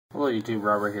YouTube,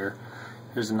 Robert here.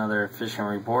 Here's another fishing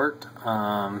report.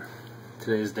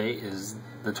 Today's date is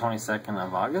the 22nd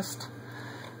of August,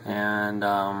 and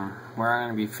we're going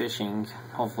to be fishing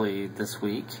hopefully this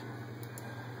week.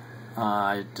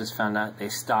 I just found out they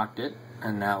stocked it,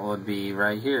 and that would be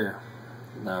right here,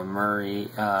 the Murray,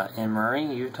 in Murray,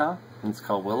 Utah. It's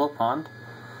called Willow Pond.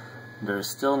 There's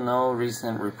still no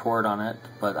recent report on it,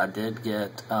 but I did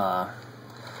get,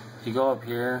 if you go up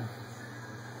here,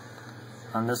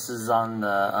 and this is on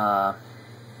the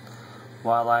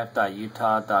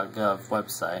wildlife.utah.gov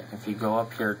website. If you go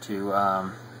up here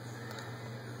to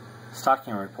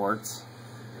stocking reports,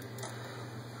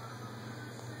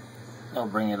 they'll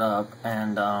bring it up,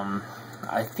 and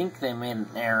I think they made an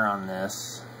error on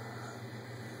this.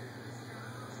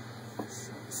 Let's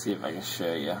see if I can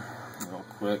show you real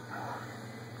quick.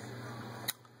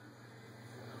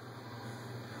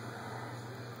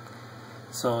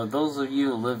 So those of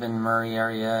you who live in Murray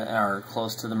area or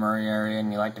close to the Murray area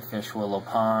and you like to fish Willow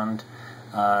Pond,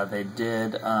 they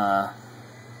did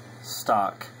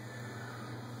stock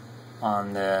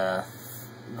on the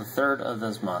 3rd of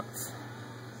this month.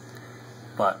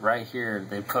 But right here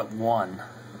they put 1.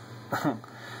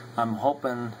 I'm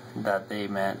hoping that they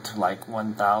meant like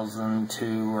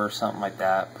 1,002 or something like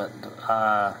that, but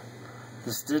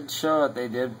this did show that they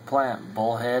did plant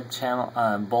bullhead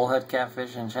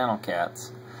catfish and channel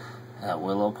cats at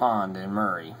Willow Pond in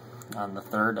Murray on the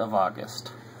 3rd of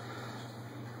August.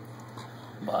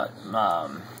 But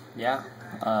yeah,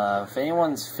 if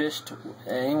anyone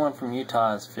from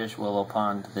Utah has fished Willow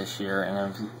Pond this year and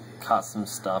have caught some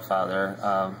stuff out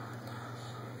there,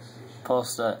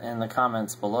 post in the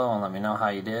comments below and let me know how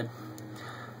you did.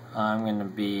 I'm going to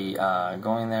be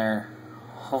going there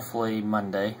hopefully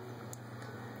Monday,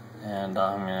 and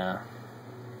I'm going to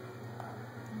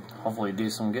hopefully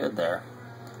do some good there.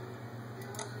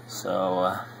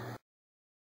 So,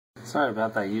 sorry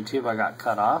about that, YouTube. I got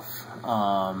cut off.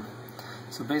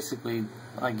 So basically,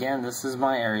 again, this is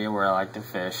my area where I like to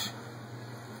fish.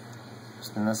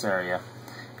 Just in this area.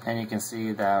 And you can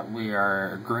see that we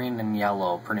are green and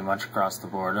yellow pretty much across the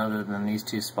board, other than these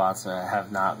 2 spots that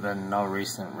have not been no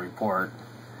recent report.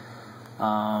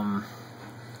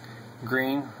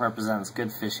 Green represents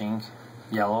good fishing,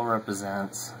 yellow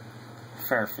represents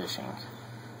fair fishing.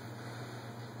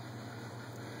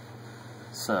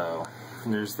 So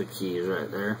there's the keys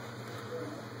right there.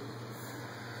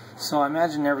 So I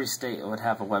imagine every state would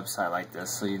have a website like this,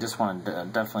 so you just want to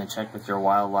definitely check with your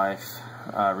wildlife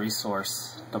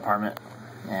resource department.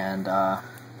 And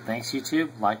thanks,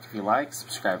 YouTube. Like if you like,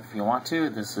 subscribe if you want to.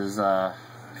 This is a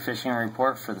fishing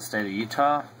report for the state of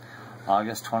Utah,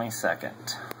 August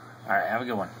 22nd. Alright, have a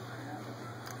good one.